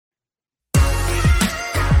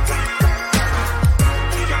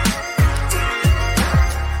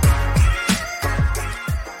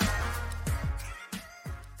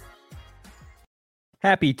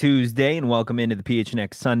Happy Tuesday and welcome into the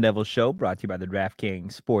PHNX Sun Devil Show, brought to you by the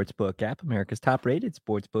DraftKings Sportsbook app, America's top-rated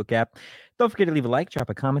sportsbook app. Don't forget to leave a like, drop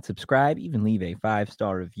a comment, subscribe, even leave a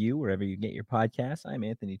 5-star review wherever you get your podcasts. I'm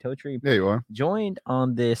Anthony Totri. There you are. Joined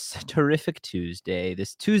on this terrific Tuesday,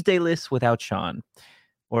 this Tuesday list without Sean.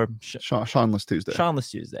 Or Seanless Tuesday. Seanless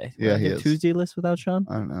Tuesday. Yeah, he is. Tuesday list without Sean?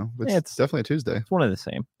 I don't know. It's definitely a Tuesday. It's one of the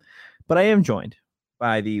same. But I am joined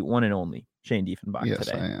by the one and only Shane Diefenbach today. Yes,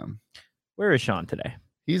 I am. Where is Sean today?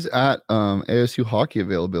 He's at ASU hockey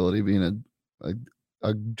availability, being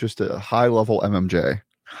just a high level MMJ.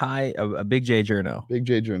 A big J Journo. Big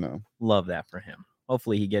J Journo. Love that for him.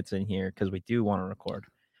 Hopefully he gets in here because we do want to record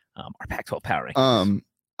our Pac-12 power rankings.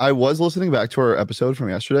 I was listening back to our episode from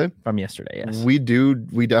yesterday. Yes. We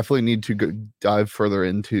definitely need to dive further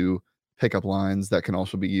into pickup lines that can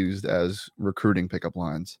also be used as recruiting pickup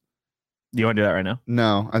lines. Do you want to do that right now?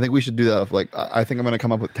 No, I think we should do that. I think I'm going to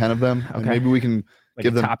come up with 10 of them. Okay. And maybe we can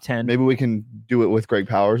give them top 10. Maybe we can do it with Greg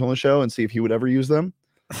Powers on the show and see if he would ever use them.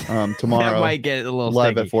 Tomorrow, that might get a little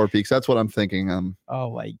live sticky. at 4 Peaks. That's what I'm thinking.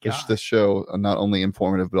 Oh my god, this show not only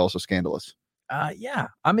informative but also scandalous. Yeah,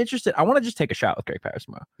 I'm interested. I want to just take a shot with Greg Powers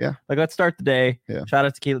tomorrow. Yeah, let's start the day. Yeah, shot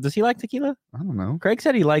at tequila. Does he like tequila? I don't know. Craig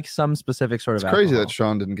said he likes some specific sort of. It's crazy alcohol. that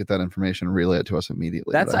Sean didn't get that information and relay it to us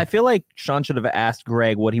immediately. I feel like Sean should have asked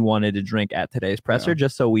Greg what he wanted to drink at today's presser,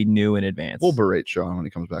 just so we knew in advance. We'll berate Sean when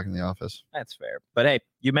he comes back in the office. That's fair. But hey,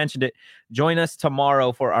 you mentioned it. Join us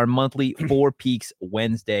tomorrow for our monthly 4 Peaks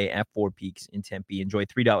Wednesday at 4 Peaks in Tempe. Enjoy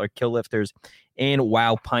 $3 kill lifters and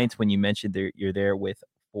wow pints when you mentioned you're there with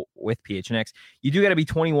PHNX. You do got to be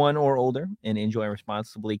 21 or older and enjoy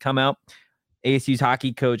responsibly. Come out. ASU's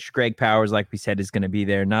hockey coach, Greg Powers, like we said, is going to be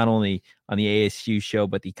there, not only on the ASU show,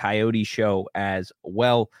 but the Coyote show as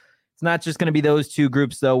well. It's not just going to be those two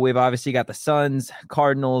groups, though. We've obviously got the Suns,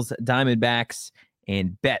 Cardinals, Diamondbacks,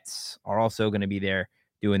 and Bets are also going to be there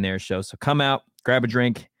doing their show. So come out, grab a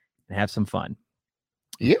drink, and have some fun.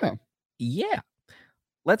 Yeah.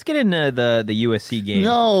 Let's get into the USC game.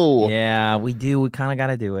 No. Yeah, we do. We kind of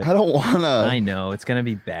got to do it. I don't want to. I know. It's going to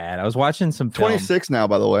be bad. I was watching some film. 26 now,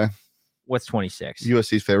 by the way. What's 26?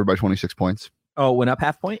 USC's favored by 26 points. Oh, went up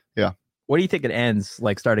half point? Yeah. What do you think it ends,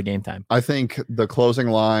 start of game time? I think the closing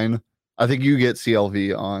line, I think you get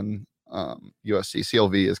CLV on USC.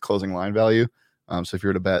 CLV is closing line value. So if you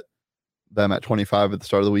were to bet them at 25 at the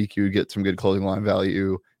start of the week, you would get some good closing line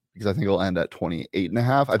value, because I think it'll end at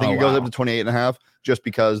 28.5. I think it goes up to 28.5 just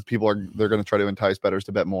because they're going to try to entice bettors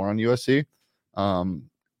to bet more on USC. And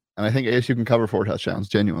I think ASU can cover 4 touchdowns,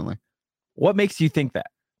 genuinely. What makes you think that?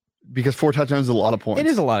 Because 4 touchdowns is a lot of points. It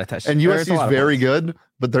is a lot of touchdowns. And USC is very good,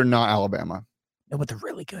 but they're not Alabama. No, but they're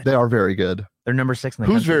really good. They are very good. They're number 6 in the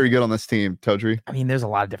Who's country. very good on this team, Totri? I mean, there's a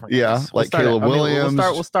lot of different guys. Caleb Williams.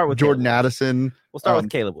 We'll start with Jordan Addison. We'll start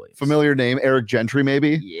with Caleb Williams. Familiar name, Eric Gentry,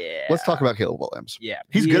 maybe. Yeah. Let's talk about Caleb Williams. Yeah.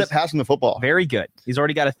 He's good at passing the football. Very good. He's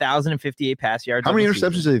already got 1,058 pass yards. How many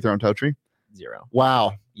interceptions did he throw, Totri? 0.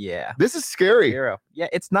 Wow. Yeah. This is scary. 0. Yeah,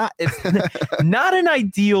 it's not not an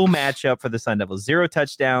ideal matchup for the Sun Devils. 0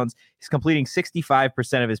 touchdowns. He's completing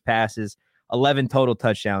 65% of his passes, 11 total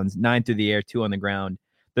touchdowns, 9 through the air, 2 on the ground.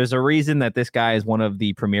 There's a reason that this guy is one of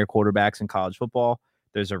the premier quarterbacks in college football.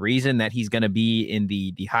 There's a reason that he's going to be in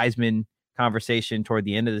the Heisman conversation toward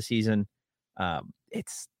the end of the season.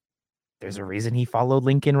 There's a reason he followed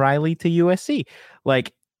Lincoln Riley to USC.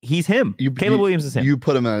 He's him. Caleb Williams is him. You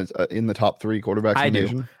put him as in the top 3 quarterbacks in the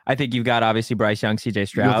nation? I think you've got obviously Bryce Young, CJ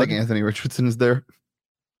Stroud. You don't think Anthony Richardson is there?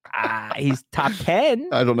 He's top 10.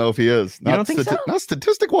 I don't know if he is. You don't think so? Not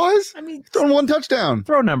statistic-wise. I mean, throwing 1 touchdown.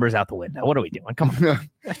 Throw numbers out the window. What are we doing? Come on.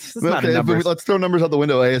 That's not a number. Let's throw numbers out the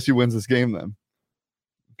window. ASU wins this game then.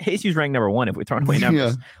 ASU's ranked number 1 if we throw away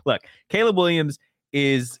numbers. Yeah. Look, Caleb Williams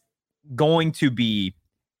is going to be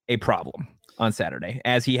a problem on Saturday,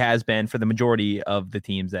 as he has been for the majority of the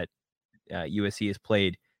teams that USC has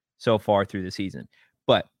played so far through the season.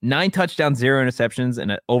 But 9 touchdowns, 0 interceptions,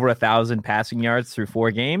 and over 1,000 passing yards through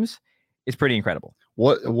 4 games is pretty incredible.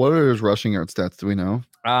 What are his rushing yard stats? Do we know?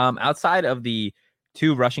 Outside of the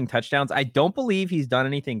 2 rushing touchdowns, I don't believe he's done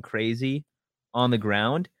anything crazy on the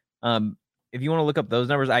ground. If you want to look up those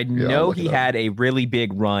numbers, I know he had a really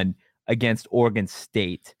big run against Oregon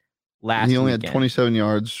State last weekend. He only had 27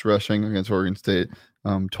 yards rushing against Oregon State.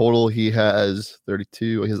 Total, he has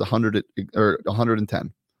 32. He has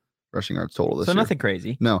 110 rushing yards total this year. So nothing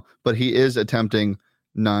crazy. No, but he is attempting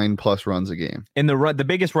 9+ runs a game. And the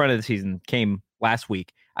biggest run of the season came last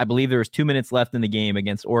week. I believe there was 2 minutes left in the game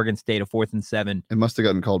against Oregon State, a 4th and 7. It must have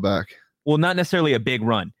gotten called back. Well, not necessarily a big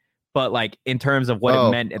run, but in terms of what it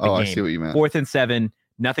meant at the game. I see what you meant. 4th and 7,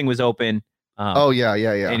 nothing was open. Yeah.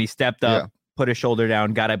 And he stepped up, put his shoulder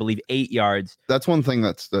down, got, I believe, 8 yards. That's one thing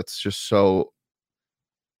that's just so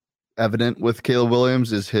evident with Caleb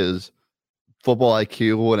Williams is his football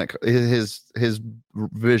IQ and his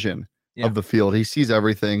vision of the field. He sees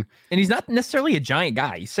everything. And he's not necessarily a giant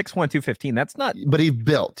guy. He's 6'1", 215. That's not. But he's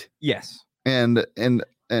built. Yes. And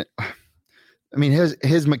I mean,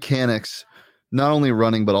 his mechanics, not only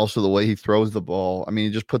running, but also the way he throws the ball. I mean,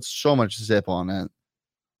 he just puts so much zip on it.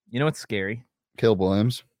 You know what's scary? Caleb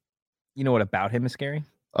Williams. You know what about him is scary?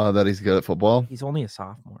 That he's good at football. He's only a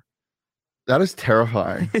sophomore. That is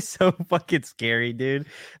terrifying. It's so fucking scary, dude.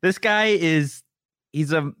 This guy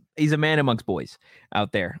he's a man amongst boys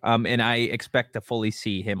out there. And I expect to fully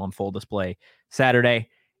see him on full display Saturday.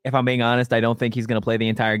 If I'm being honest, I don't think he's going to play the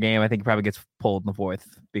entire game. I think he probably gets pulled in the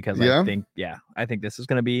fourth because I think this is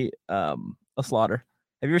going to be a slaughter.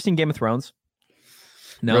 Have you ever seen Game of Thrones?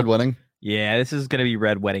 No. Red Wedding? Yeah, this is going to be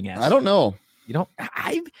Red Wedding-esque. I don't know. You don't?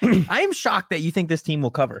 I am shocked that you think this team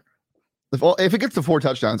will cover. If it gets to 4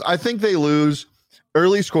 touchdowns, I think they lose.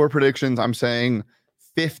 Early score predictions, I'm saying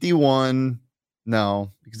 51.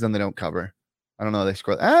 No, because then they don't cover. I don't know. They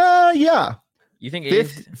score. Yeah. You think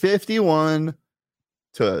 51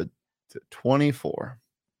 to 24.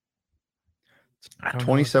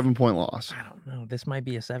 27-point loss. I don't know. This might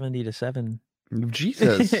be a 70-7.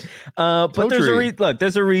 Jesus. But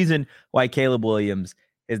there's a reason why Caleb Williams,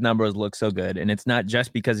 his numbers look so good. And it's not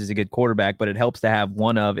just because he's a good quarterback, but it helps to have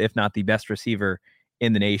one of, if not the best receiver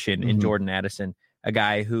in the nation in Jordan Addison, a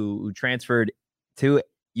guy who transferred to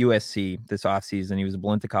USC this offseason. He was a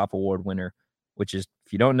Blintikoff Award winner, which is,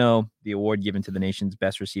 if you don't know, the award given to the nation's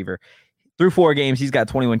best receiver. Through 4 games, he's got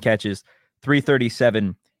 21 catches,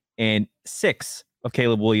 337, and 6 of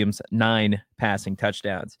Caleb Williams' 9 passing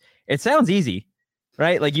touchdowns. It sounds easy,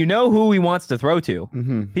 right? Like, you know who he wants to throw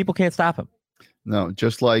to. People can't stop him. No,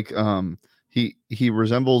 just like he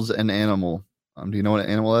resembles an animal. Do you know what an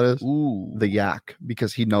animal that is? Ooh, the yak,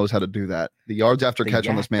 because he knows how to do that. The yards after catch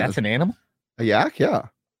on this man. That's an animal? A yak? Yeah.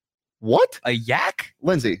 What? A yak?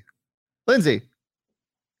 Lindsay.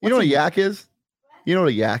 You know what a yak is? You know what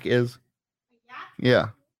a yak is? Yeah.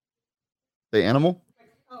 The animal?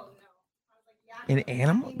 An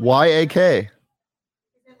animal? Y-A-K.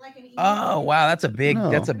 Oh, wow, that's a big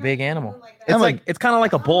animal. It's Emma, it's kind of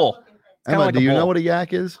like a bull. Emma, like do you know what a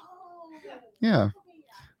yak is? Yeah.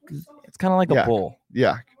 It's kind of like a bull.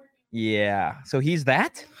 Yeah. Yeah. So he's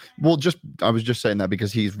that? Well, I was just saying that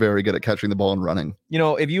because he's very good at catching the ball and running. You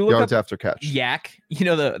know, if you look yards up after catch. Yak, you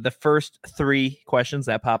know the first 3 questions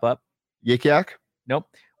that pop up? Yik yak? Nope.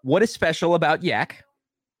 What is special about yak?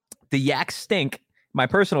 The yak stink. My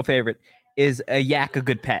personal favorite is a yak a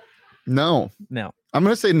good pet? No. I'm going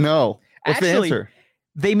to say no. What's the answer?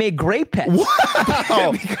 They make great pets.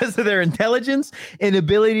 Wow. Because of their intelligence and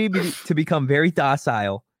ability to become very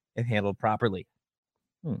docile and handled properly.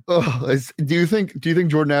 Oh, do you think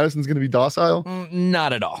Jordan Addison's going to be docile?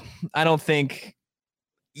 Not at all. I don't think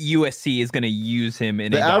USC is going to use him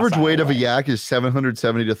in the average weight of a yak is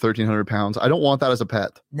 770 to 1,300 pounds. I don't want that as a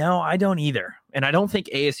pet. No, I don't either. And I don't think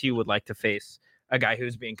ASU would like to face a guy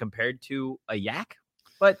who's being compared to a yak,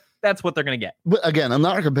 but that's what they're going to get. But again, I'm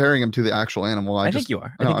not comparing him to the actual animal. I think you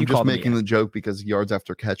are. I'm just making the joke because yards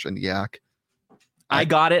after catch and yak. I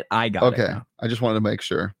got it. Okay. I just wanted to make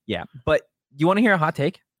sure. Yeah. But you want to hear a hot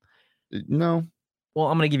take? No. Well,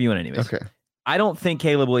 I'm going to give you one anyways. Okay. I don't think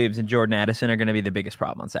Caleb Williams and Jordan Addison are going to be the biggest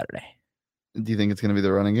problem on Saturday. Do you think it's going to be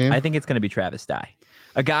the running game? I think it's going to be Travis Dye,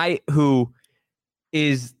 a guy who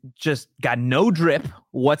is just got no drip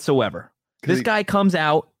whatsoever. This guy comes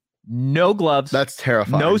out, no gloves. That's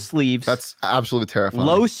terrifying. No sleeves. That's absolutely terrifying.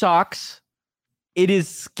 Low socks. It is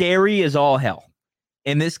scary as all hell.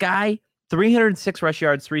 And this guy, 306 rush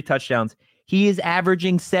yards, 3 touchdowns. He is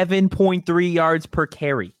averaging 7.3 yards per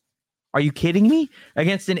carry. Are you kidding me?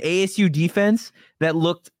 Against an ASU defense that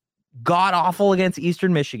looked god-awful against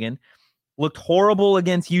Eastern Michigan, looked horrible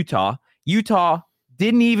against Utah. Utah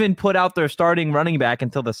didn't even put out their starting running back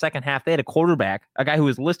until the second half. They had a quarterback, a guy who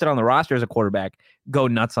was listed on the roster as a quarterback, go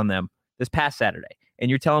nuts on them this past Saturday. And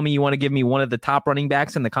you're telling me you want to give me one of the top running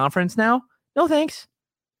backs in the conference now? No, thanks.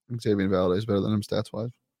 Xavier Valade is better than him stats-wise.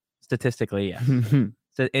 Statistically, yeah.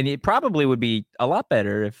 So, and it probably would be a lot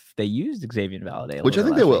better if they used Xavier Valade. Which I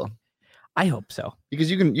think they will. I hope so. Because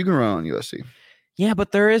you can run on USC. Yeah,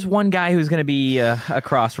 but there is one guy who's going to be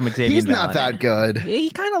across from Xavier. He's not that good. He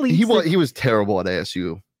kind of leads. He was terrible at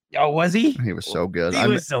ASU. Oh, was he? He was so good. He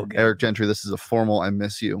was so good. Eric Gentry, this is a formal I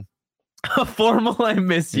miss you. A formal I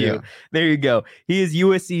miss you. Yeah. There you go. He is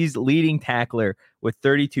USC's leading tackler with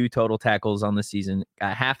 32 total tackles on the season,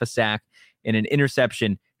 got half a sack and an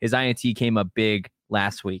interception. His INT came up big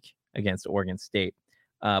last week against Oregon State.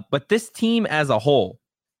 But this team as a whole,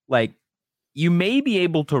 like, you may be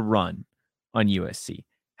able to run on USC.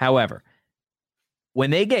 However, when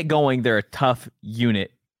they get going, they're a tough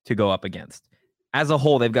unit to go up against. As a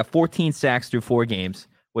whole, they've got 14 sacks through 4 games,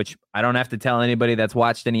 which I don't have to tell anybody that's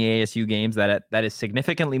watched any ASU games that is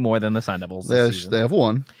significantly more than the Sun Devils this season. They have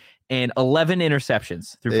 1. And 11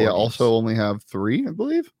 interceptions through 4 They games. also only have 3, I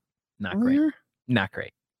believe. Not great. Not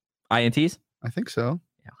great. INTs? I think so.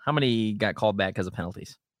 Yeah. How many got called back because of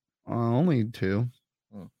penalties? Only 2.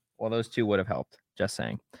 Well, those 2 would have helped. Just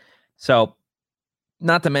saying. So,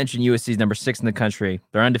 not to mention USC's number 6 in the country.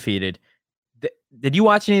 They're undefeated. Did you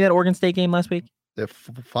watch any of that Oregon State game last week? They have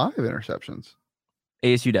 5 interceptions.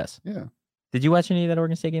 ASU does. Yeah. Did you watch any of that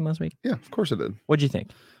Oregon State game last week? Yeah, of course I did. What'd you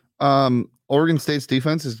think? Oregon State's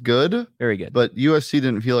defense is good. Very good. But USC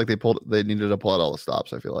didn't feel like they needed to pull out all the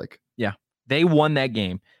stops, I feel like. Yeah. They won that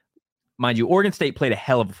game. Mind you, Oregon State played a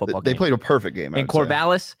hell of a football game. They played a perfect game. And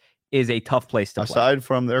Corvallis is a tough place to play. Aside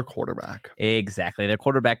from their quarterback. Exactly. Their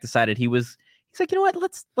quarterback decided he's like, you know what?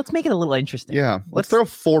 Let's make it a little interesting. Yeah. Let's throw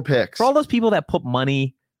 4 picks. For all those people that put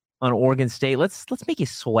money on Oregon State, let's make you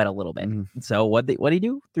sweat a little bit. Mm-hmm. And so what did he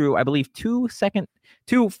do? Threw, I believe, 2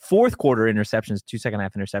 fourth quarter interceptions, 2 second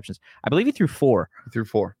half interceptions. I believe he threw 4. He threw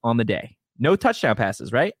 4 on the day. No touchdown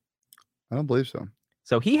passes, right? I don't believe so.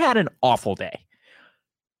 So he had an awful day.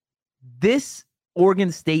 This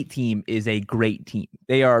Oregon State team is a great team.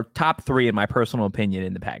 They are top 3 in my personal opinion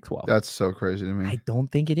in the Pac-12. That's so crazy to me. I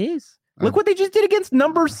don't think it is. Look what they just did against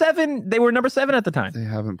number 7. They were number 7 at the time. They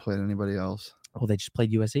haven't played anybody else. Oh, they just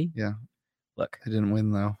played USC? Yeah. Look. They didn't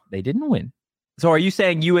win, though. They didn't win. So are you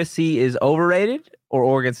saying USC is overrated or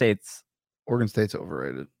Oregon State's? Oregon State's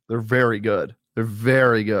overrated. They're very good. They're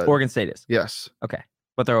very good. Oregon State is? Yes. Okay.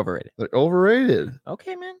 But they're overrated. They're overrated.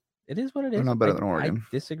 Okay, man. It is what it is. They're not better than Oregon.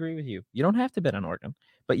 I disagree with you. You don't have to bet on Oregon,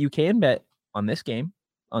 but you can bet on this game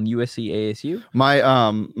on USC ASU.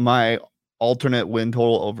 My alternate win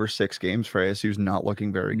total over 6 games for ASU is not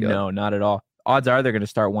looking very good. No, not at all. Odds are they're going to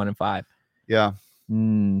start 1-5. Yeah.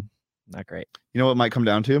 Not great. You know what it might come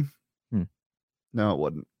down to? No, it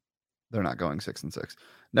wouldn't. They're not going 6-6.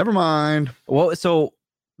 Never mind. Well, so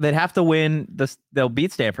they'd have to win this. They'll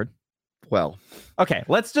beat Stanford. Well, okay.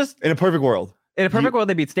 Let's just in a perfect world. In a perfect world,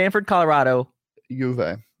 they beat Stanford, Colorado, U of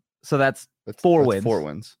A. So that's 4 wins. 4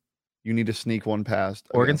 wins. You need to sneak one past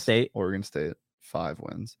Oregon State. 5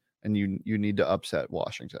 wins, and you need to upset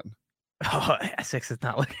Washington. Oh, 6 is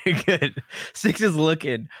not looking good. 6 is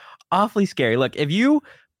looking awfully scary. Look, if you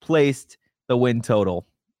placed the win total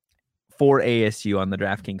for ASU on the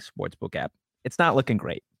DraftKings Sportsbook app, it's not looking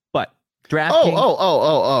great. But DraftKings.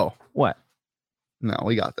 Oh. What? No,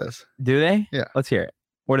 we got this. Do they? Yeah. Let's hear it.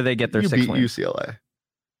 Where do they get their 6 wins? wins? UCLA.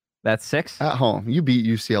 That's 6? At home. You beat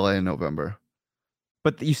UCLA in November.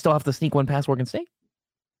 But you still have to sneak one past Oregon State?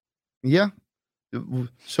 Yeah.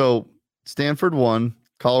 So Stanford 1,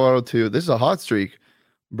 Colorado 2. This is a hot streak,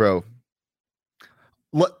 bro.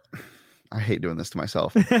 I hate doing this to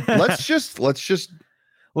myself. Let's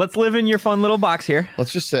live in your fun little box here.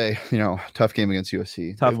 Let's just say, tough game against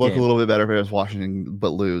USC. Tough They look game. a little bit better against Washington, but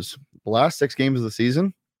lose. The last 6 games of the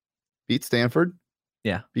season, beat Stanford.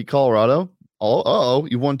 Yeah. Beat Colorado.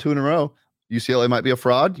 You won 2 in a row. UCLA might be a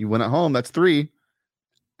fraud. You win at home. That's 3.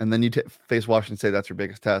 And then you face Washington State. That's your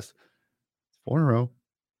biggest test. 4 in a row.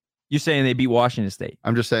 You're saying they beat Washington State?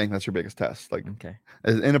 I'm just saying that's your biggest test. Like, okay.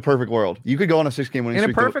 In a perfect world, you could go on a 6-game winning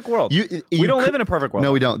streak. In a perfect world. We don't live in a perfect world.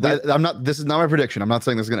 No, we don't. This is not my prediction. I'm not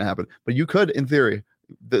saying this is going to happen, but you could, in theory.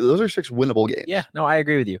 Those are 6 winnable games. Yeah, no, I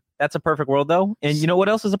agree with you. That's a perfect world, though. And you know what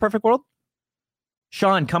else is a perfect world?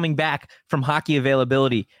 Sean coming back from hockey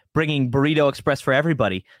availability, bringing Burrito Express for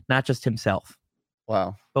everybody, not just himself.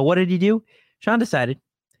 Wow. But what did he do? Sean decided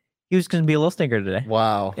he was going to be a little stinker today.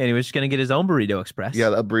 Wow. And he was just going to get his own Burrito Express. Yeah,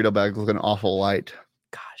 that burrito bag's looking awful light.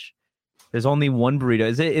 Gosh. There's only one burrito.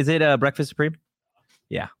 Is it a Breakfast Supreme?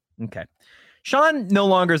 Yeah. Okay. Sean no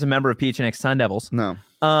longer is a member of PHNX Sun Devils. No.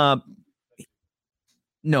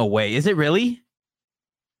 No way. Is it really?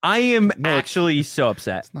 I am actually so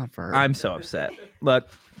upset. It's not for her. I'm so upset. Look,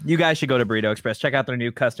 you guys should go to Burrito Express. Check out their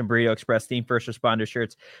new custom Burrito Express themed first responder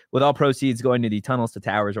shirts with all proceeds going to the Tunnels to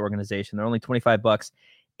Towers organization. They're only $25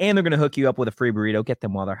 and they're going to hook you up with a free burrito. Get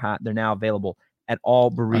them while they're hot. They're now available at all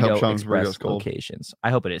Burrito Express locations. I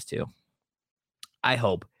hope it is too. I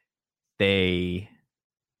hope I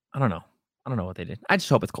don't know what they did. I just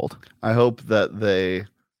hope it's cold. I hope that they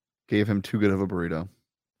gave him too good of a burrito.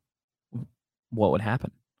 What would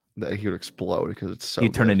happen? That he would explode because it's so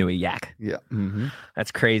He'd turn good. into a yak. Yeah. Mm-hmm.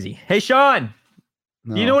 That's crazy. Hey, Sean,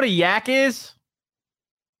 do you know what a yak is?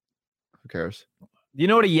 Who cares? Do you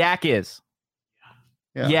know what a yak is?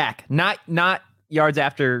 Yeah. Yak. Not yards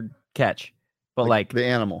after catch, but like the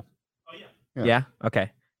animal. Yeah.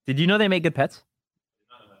 Okay. Did you know they make good pets?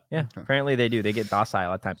 Yeah. Okay. Apparently they do. They get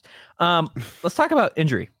docile at times. Let's talk about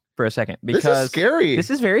injury for a second because this is scary. This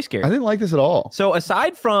is very scary. I didn't like this at all. So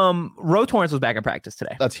aside from Ro Torrance was back in practice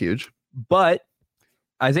today. That's huge. But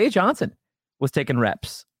Isaiah Johnson was taking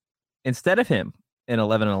reps instead of him in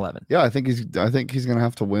 11-11. Yeah, I think he's gonna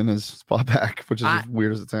have to win his spot back, which is as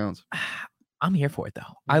weird as it sounds. I'm here for it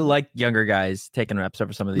though. I like younger guys taking reps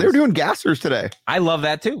over some of these. They were doing gassers today. I love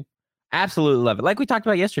that too. Absolutely love it. Like we talked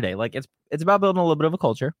about yesterday. Like it's about building a little bit of a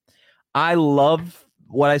culture. I love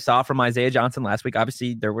what I saw from Isaiah Johnson last week.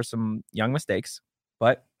 Obviously, there were some young mistakes,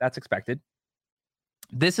 but that's expected.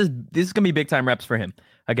 This is gonna be big time reps for him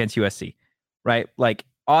against USC, right? Like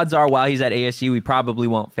odds are, while he's at ASU, we probably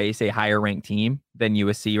won't face a higher ranked team than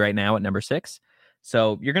USC right now at number 6.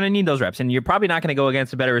 So you're going to need those reps, and you're probably not going to go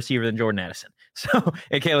against a better receiver than Jordan Addison. So,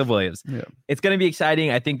 and Caleb Williams. Yeah. It's going to be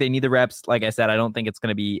exciting. I think they need the reps. Like I said, I don't think it's going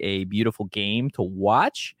to be a beautiful game to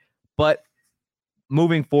watch, but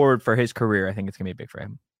moving forward for his career, I think it's going to be big for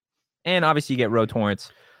him. And obviously you get Ro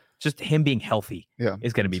Torrance. Just him being healthy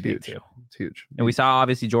is going to be big too. It's huge. And we saw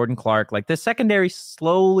obviously Jordan Clark, like the secondary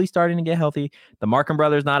slowly starting to get healthy. The Markham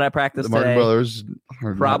brothers not at practice today. The Markham brothers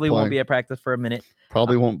probably won't be at practice for a minute.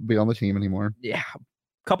 Probably won't be on the team anymore. Yeah.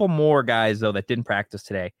 A couple more guys though that didn't practice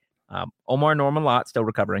today. Omar Norman Lott still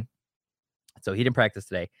recovering. So he didn't practice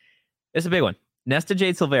today. It's a big one. Nesta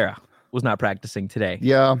Jade Silvera was not practicing today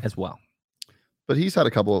as well. But he's had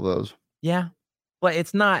a couple of those. Yeah. But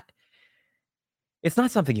it's not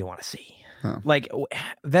something you want to see. Huh. Like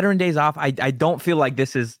veteran days off, I don't feel like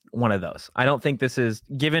this is one of those. I don't think this is,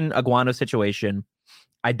 given Aguano's situation,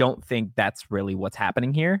 I don't think that's really what's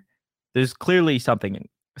happening here. There's clearly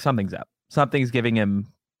something's up. Something's giving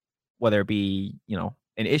him, whether it be,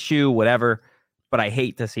 an issue, whatever. But I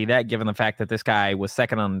hate to see that, given the fact that this guy was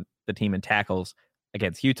second on the team in tackles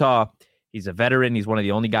against Utah. He's a veteran. He's one of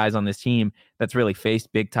the only guys on this team that's really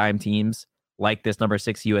faced big time teams like this number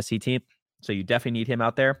 6 USC team. So you definitely need him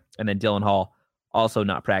out there. And then Dylan Hall also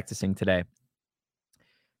not practicing today.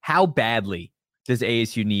 How badly does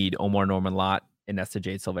ASU need Omar Norman Lott and Nesta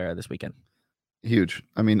Jade Silvera this weekend? Huge.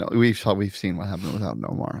 I mean, we've seen what happened without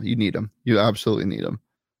Omar. You need him. You absolutely need him.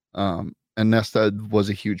 And Nesta was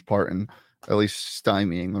a huge part in at least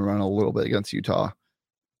stymieing the run a little bit against Utah.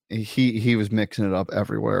 He was mixing it up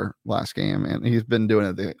everywhere last game, and he's been doing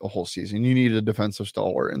it the whole season. You need a defensive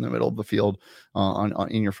stalwart in the middle of the field,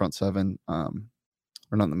 in your front seven, or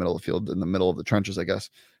not in the middle of the field, in the middle of the trenches, I guess.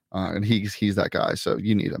 And he's that guy. So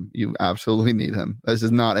you need him. You absolutely need him. This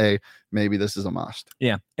is not maybe this is a must.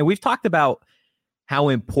 Yeah, and we've talked about how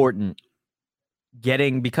important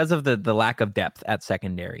because of the lack of depth at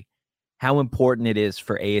secondary, how important it is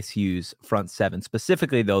for ASU's front seven,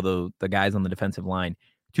 specifically though the guys on the defensive line,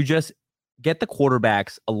 to just get the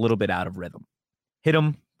quarterbacks a little bit out of rhythm. Hit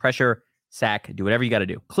them, pressure, sack, do whatever you got to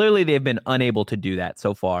do. Clearly, they've been unable to do that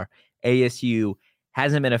so far. ASU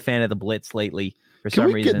hasn't been a fan of the blitz lately for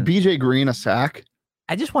some reason. Can we get BJ Green a sack?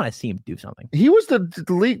 I just want to see him do something. He was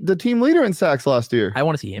the team leader in sacks last year. I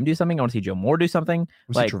want to see him do something. I want to see Joe Moore do something.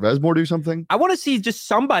 Trevez Moore do something. I want to see just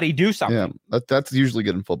somebody do something. Yeah, that's usually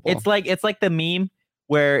good in football. It's like the meme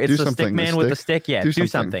where it's the stick man with the stick. Yeah, do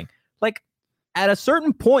something. Like, at a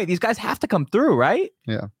certain point, these guys have to come through, right?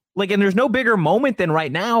 Yeah. Like, and there's no bigger moment than right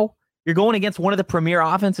now. You're going against one of the premier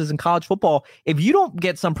offenses in college football. If you don't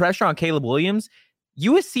get some pressure on Caleb Williams,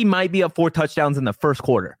 USC might be up 4 touchdowns in the first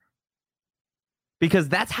quarter. Because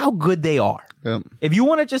that's how good they are. Yep. If you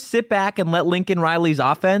want to just sit back and let Lincoln Riley's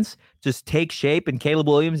offense just take shape and Caleb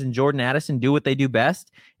Williams and Jordan Addison do what they do best,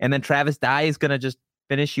 and then Travis Dye is going to just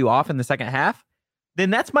finish you off in the second half, then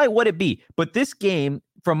that's what it be. But this game,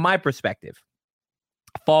 from my perspective,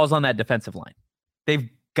 falls on that defensive line. They've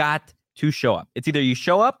got to show up. It's either you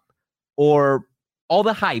show up or all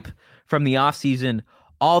the hype from the offseason,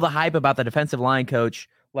 all the hype about the defensive line coach,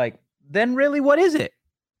 then really what is it?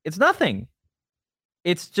 It's nothing.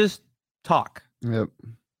 It's just talk. Yep.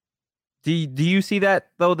 Do you see that,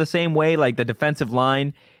 though, the same way? Like, the defensive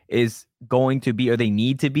line is going to be, or they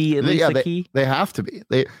need to be at least the key? They have to be.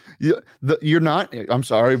 You're not, I'm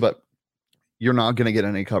sorry, but you're not going to get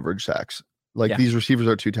any coverage sacks. These receivers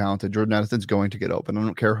are too talented. Jordan Addison's going to get open. I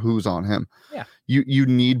don't care who's on him. Yeah. You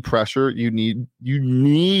need pressure. You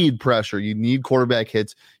need pressure. You need quarterback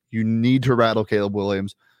hits. You need to rattle Caleb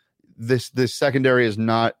Williams. This secondary is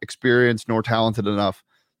not experienced nor talented enough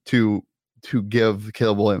to give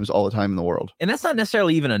Caleb Williams all the time in the world. And that's not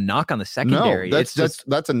necessarily even a knock on the secondary. No,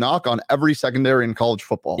 that's a knock on every secondary in college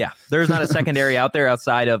football. Yeah. There's not a secondary out there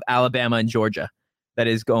outside of Alabama and Georgia that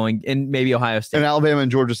is going, and maybe Ohio State. And Alabama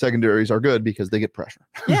and Georgia secondaries are good because they get pressure.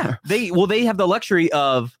 Yeah, they have the luxury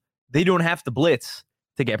of they don't have to blitz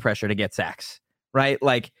to get pressure to get sacks, right?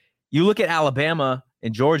 Like you look at Alabama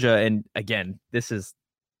and Georgia, and again, this is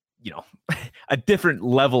a different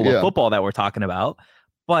level of football that we're talking about,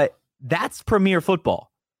 but that's premier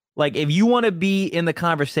football. Like if you want to be in the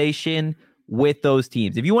conversation with those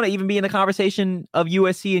teams, if you want to even be in the conversation of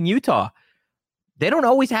USC and Utah, they don't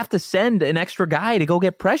always have to send an extra guy to go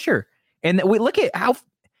get pressure. And we look at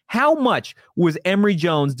how much was Emory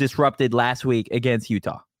Jones disrupted last week against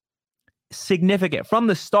Utah. Significant from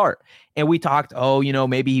the start. And we talked,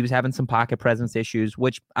 maybe he was having some pocket presence issues,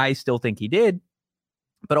 which I still think he did.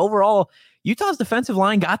 But overall, Utah's defensive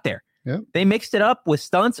line got there. Yep. They mixed it up with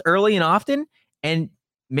stunts early and often, and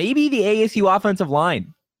maybe the ASU offensive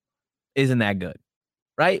line isn't that good,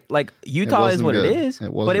 right? Like Utah is what it is,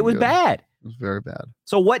 but it was bad. It was very bad.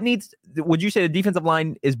 So would you say the defensive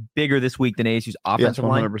line is bigger this week than ASU's offensive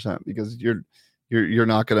line? 100%, because you're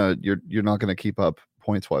not gonna keep up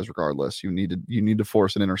points wise regardless. You need to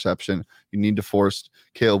force an interception. You need to force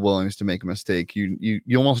Caleb Williams to make a mistake. You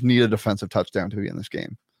almost need a defensive touchdown to be in this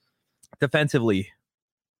game. Defensively,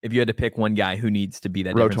 if you had to pick one guy who needs to be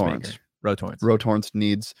that difference maker, Ro Torrance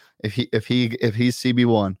needs, if he's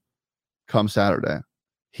CB1 come Saturday,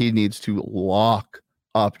 he needs to lock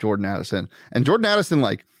up Jordan Addison. And Jordan Addison,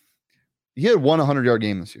 he had 100-yard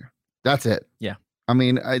game this year. That's it. Yeah. I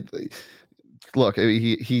mean,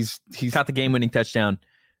 he's got the game-winning touchdown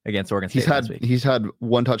against Oregon State last week. He's had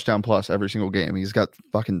one touchdown plus every single game. He's got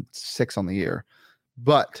fucking 6 on the year.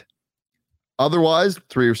 But otherwise,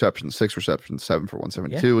 3 receptions, 6 receptions, 7 for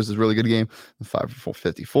 172 was a really good game. 5 for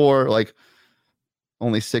 54,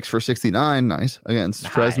 only 6 for 69. Nice against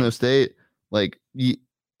Fresno State.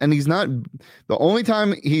 And he's not the only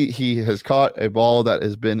time he has caught a ball that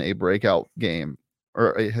has been a breakout game,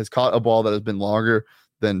 or has caught a ball that has been longer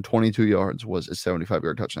than 22 yards was a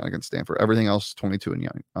 75-yard touchdown against Stanford. Everything else 22 and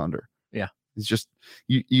under. Yeah. It's just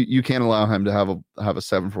you can't allow him to have a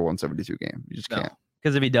 7 for 172 game. You just can't.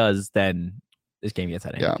 Because if he does, then this game gets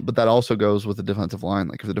out of hand. Yeah, but that also goes with the defensive line.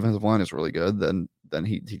 If the defensive line is really good, then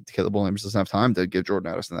Caleb Williams doesn't have time to give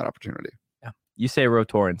Jordan Addison that opportunity. Yeah. You say Ro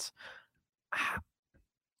Torrance.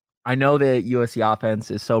 I know the USC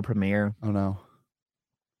offense is so premier. Oh no.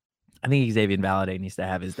 I think Xavier Valade needs to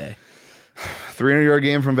have his day. 300-yard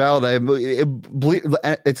game from Valade.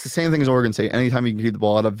 It's the same thing as Oregon State. Anytime you can keep the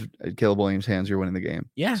ball out of Caleb Williams' hands, you're winning the game.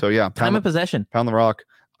 Yeah. So yeah, time of possession. Pound the rock.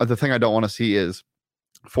 The thing I don't want to see is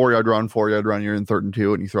 4-yard run, 4-yard run. You're in 3rd and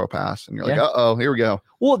 2, and you throw a pass, and you're like, uh-oh, here we go.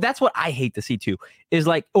 Well, that's what I hate to see too. Is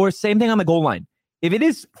or same thing on the goal line. If it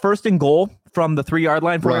is 1st and goal from the 3-yard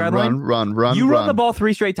line, 4-yard line, run. You run the ball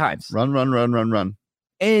 3 straight times. Run.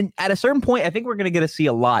 And at a certain point, I think we're going to see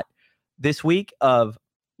a lot this week of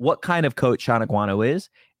what kind of coach Sean Aguano is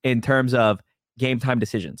in terms of game time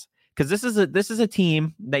decisions. Because this is a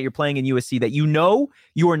team that you're playing in USC that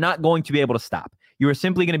you are not going to be able to stop. You are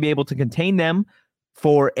simply going to be able to contain them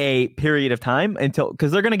for a period of time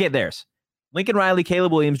because they're going to get theirs. Lincoln Riley,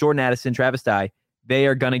 Caleb Williams, Jordan Addison, Travis Dye, they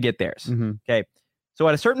are going to get theirs. Mm-hmm. Okay. So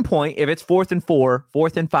at a certain point, if it's 4th and 4,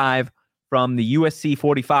 4th and 5 from the USC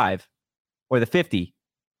 45 or the 50,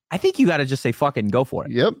 I think you got to just say fucking go for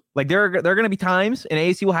it. Yep. There are going to be times, and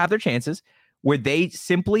ASU will have their chances, where they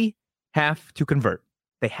simply have to convert.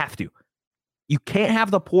 They have to. You can't have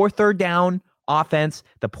the poor 3rd down offense,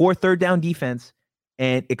 the poor 3rd down defense,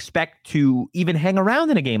 and expect to even hang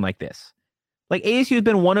around in a game like this. ASU has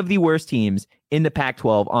been one of the worst teams in the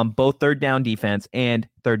Pac-12 on both 3rd down defense and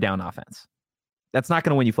 3rd down offense. That's not going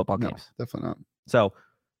to win you football games. No, definitely not. So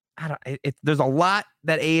there's a lot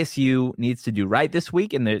that ASU needs to do right this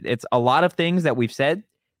week. And it's a lot of things that we've said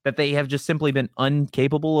that they have just simply been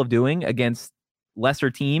incapable of doing against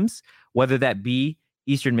lesser teams, whether that be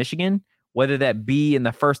Eastern Michigan, whether that be in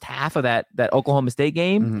the first half of that Oklahoma State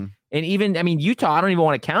game. Mm-hmm. And even, Utah, I don't even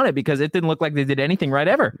want to count it because it didn't look like they did anything right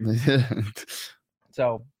ever.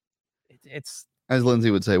 So it's, as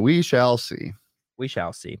Lindsay would say, we shall see. We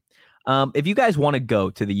shall see. If you guys want to go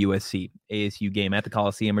to the USC ASU game at the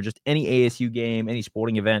Coliseum or just any ASU game, any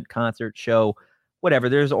sporting event, concert, show, whatever,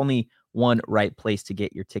 there's only one right place to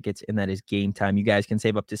get your tickets, and that is Game Time. You guys can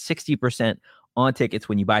save up to 60% on tickets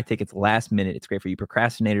when you buy tickets last minute. It's great for you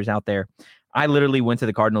procrastinators out there. I literally went to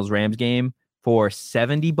the Cardinals-Rams game for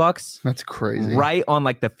 $70. That's crazy. Right on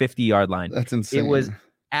the 50-yard line. That's insane. It was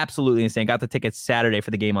absolutely insane. Got the tickets Saturday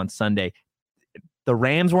for the game on Sunday. The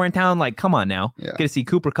Rams were in town. Come on now. Yeah. Get to see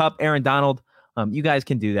Cooper Kupp, Aaron Donald. You guys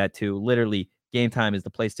can do that too. Literally, Game Time is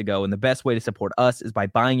the place to go. And the best way to support us is by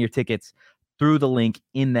buying your tickets through the link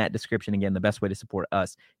in that description. Again, the best way to support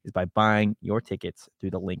us is by buying your tickets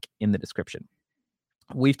through the link in the description.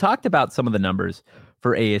 We've talked about some of the numbers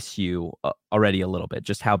for ASU already a little bit,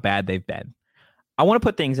 just how bad they've been. I want to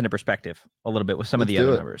put things into perspective a little bit with some of the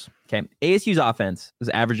other numbers. Okay. ASU's offense is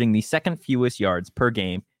averaging the second fewest yards per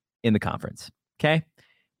game in the conference. Okay.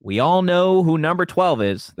 We all know who number 12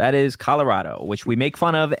 is. That is Colorado, which we make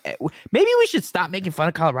fun of. Maybe we should stop making fun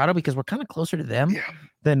of Colorado because we're kind of closer to them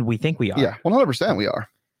than we think we are. Yeah, 100% we are.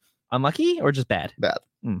 Unlucky or just bad? Bad.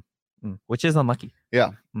 Which is unlucky. Yeah.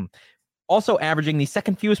 Also averaging the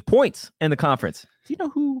second fewest points in the conference. Do you know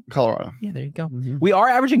who? Colorado. Yeah, there you go. We are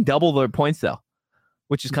averaging double their points, though,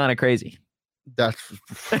 which is kind of crazy. That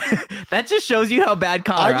just shows you how bad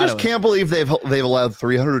Colorado is. I just can't believe they've allowed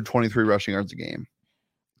 323 rushing yards a game.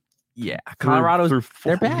 Yeah, Colorado's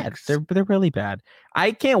they're bad. They're really bad.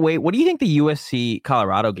 I can't wait. What do you think the USC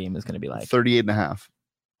Colorado game is going to be like? 38.5.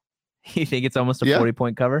 You think it's almost a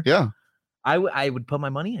 40-point cover? Yeah. I would put my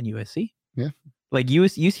money on USC. Yeah. Like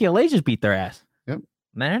UCLA just beat their ass. Yep.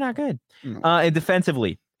 They're not good. No. And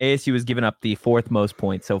defensively, ASU has given up the 4th most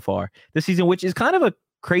points so far this season, which is kind of a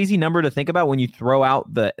crazy number to think about when you throw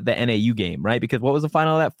out the NAU game, right? Because what was the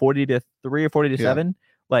final of that? 40-3 or 40-7?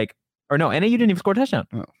 Like, or no, NAU didn't even score a touchdown.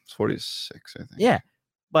 No, it's 46, I think. Yeah.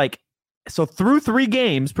 Like, so through 3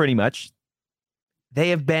 games, pretty much, they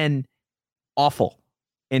have been awful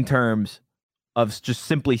in terms of just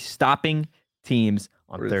simply stopping teams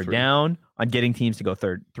on third down, on getting teams to go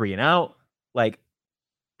 3 and out. Like,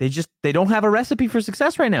 they don't have a recipe for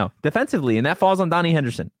success right now defensively, and that falls on Donnie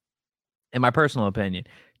Henderson, in my personal opinion.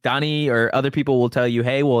 Donnie or other people will tell you,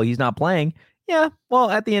 hey, well, he's not playing. Yeah,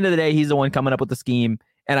 well, at the end of the day, he's the one coming up with the scheme.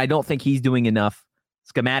 And I don't think he's doing enough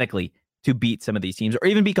schematically to beat some of these teams or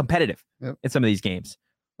even be competitive in some of these games,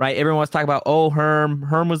 right? Everyone wants to talk about, Herm.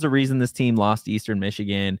 Herm was the reason this team lost to Eastern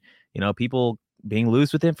Michigan. People being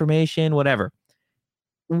loose with information, whatever.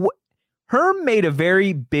 Herm made a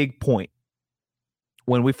very big point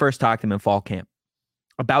when we first talked to him in fall camp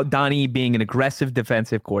about Donnie being an aggressive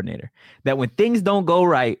defensive coordinator. That when things don't go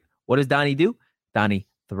right, what does Donnie do? Donnie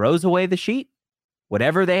throws away the sheet,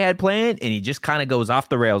 whatever they had planned, and he just kind of goes off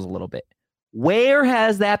the rails a little bit. Where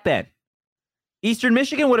has that been? Eastern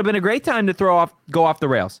Michigan would have been a great time to go off the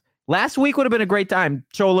rails. Last week would have been a great time,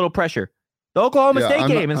 show a little pressure. The Oklahoma State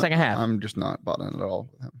game in the second half. I'm just not bought in at all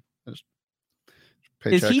with him.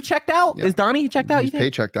 Is he checked out? Yeah. Is Donnie checked out? He's pay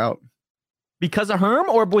checked out. Because of Herm,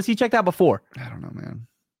 or was he checked out before? I don't know, man.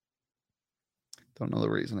 Don't know the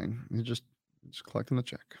reasoning. He's just collecting the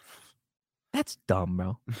check. That's dumb,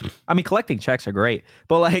 bro. I mean, collecting checks are great,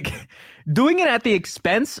 but like doing it at the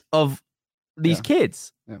expense of these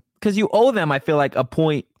kids, because you owe them, I feel like, a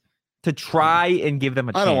point to try and give them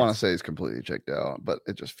a chance. I don't want to say he's completely checked out, but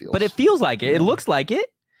it just feels. But it feels like it. It looks like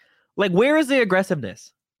it. Like, where is the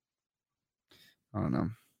aggressiveness? I don't know.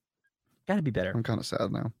 Gotta be better. I'm kind of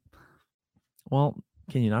sad now. Well,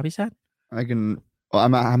 can you not be sad? I can. Well,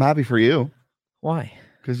 I'm happy for you. Why?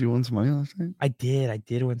 Because you won some money last night? I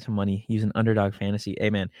did win some money using Underdog Fantasy.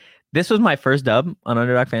 Hey, man, this was my first dub on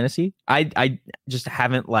Underdog Fantasy. I just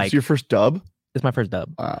haven't like. It's your first dub? It's my first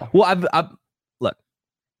dub. Wow. Well, look,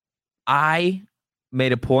 I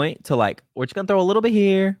made a point to we're just going to throw a little bit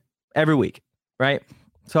here every week, right?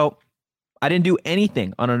 So I didn't do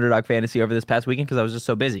anything on Underdog Fantasy over this past weekend because I was just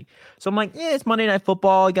so busy. So I'm like, it's Monday Night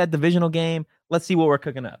Football. I got a divisional game. Let's see what we're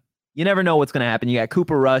cooking up. You never know what's going to happen. You got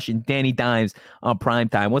Cooper Rush and Danny Dimes on prime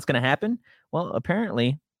time. What's going to happen? Well,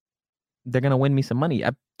 apparently, they're going to win me some money. I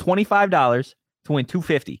have $25 to win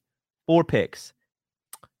 $250. 4 picks.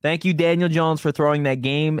 Thank you, Daniel Jones, for throwing that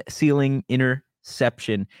game-sealing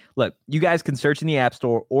interception. Look, you guys can search in the App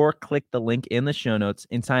Store or click the link in the show notes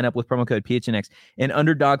and sign up with promo code PHNX. And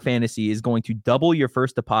Underdog Fantasy is going to double your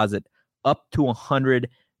first deposit up to $100.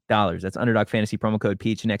 That's Underdog Fantasy promo code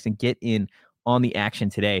PHNX, and get in on the action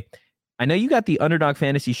today. I know you got the Underdog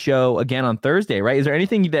Fantasy show again on Thursday, right? Is there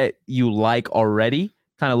anything that you like already?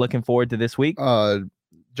 Kind of looking forward to this week?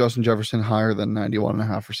 Justin Jefferson higher than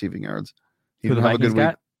 91.5 receiving yards. Who the Vikings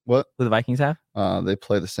got? What? Who the Vikings have? They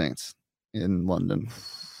play the Saints in London.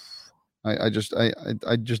 I just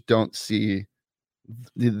don't see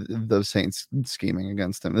the Saints scheming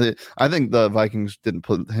against him. I think the Vikings didn't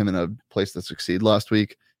put him in a place to succeed last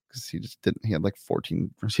week because he just didn't. He had like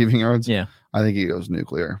 14 receiving yards. Yeah. I think he goes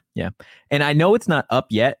nuclear. Yeah. And I know it's not up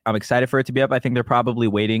yet. I'm excited for it to be up. I think they're probably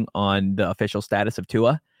waiting on the official status of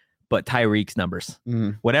Tua, but Tyreek's numbers.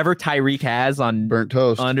 Mm-hmm. Whatever Tyreek has on burnt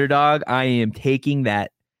toast Underdog, I am taking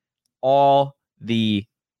that all the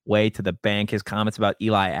way to the bank. His comments about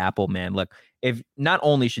Eli Apple, man. Look, if not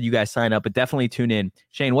only should you guys sign up, but definitely tune in.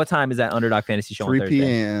 Shane, what time is that Underdog Fantasy Show on 3 Thursday?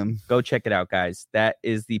 p.m. Go check it out, guys. That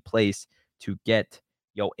is the place to get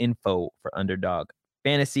your info for Underdog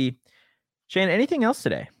Fantasy. Shane, anything else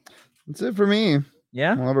today? That's it for me.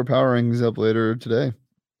 Yeah, We'll have our power rankings up later today.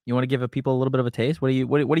 you want to give people a little bit of a taste? What are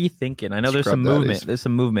you thinking? I know there's Scrub some daddies. movement. There's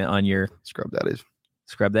some movement on your Scrub daddies.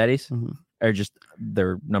 Scrub Daddies, Mhm. or just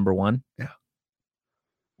their number one. Yeah.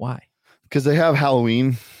 Why? Because they have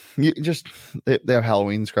Halloween. They have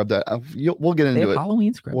Halloween Scrub Dad. We'll get They into have it.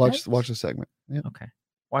 Halloween Scrub Daddies? Watch the segment. Yeah. Okay.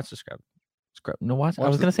 Watch the Scrub. No, watch. I Watch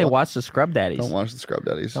was the- gonna say watch the Scrub Daddies. Don't watch the Scrub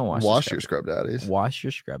Daddies. Don't watch the Wash Scrub your Scrub Daddies. Wash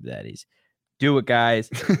your Scrub Daddies. Do it, guys.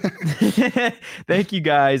 Thank you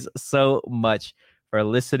guys so much for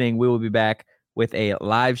listening. We will be back with a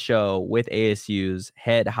live show with ASU's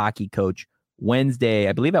head hockey coach Wednesday,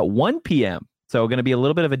 I believe at 1 p.m. So going to be a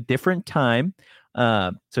little bit of a different time.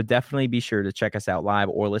 So definitely be sure to check us out live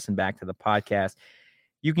or listen back to the podcast.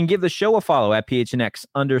 You can give the show a follow at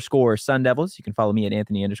PHNX_Sun Devils. You can follow me at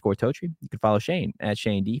Anthony_Totri. You can follow Shane at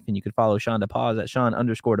Shane Deef, and you can follow Sean DePaz at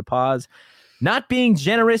Sean_DePaz. Not being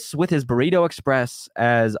generous with his Burrito Express,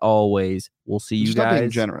 as always. We'll see you Just guys. not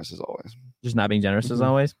being generous as always. Just not being generous as Mhm.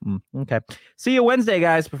 always. Okay. See you Wednesday,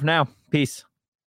 guys. But for now, peace.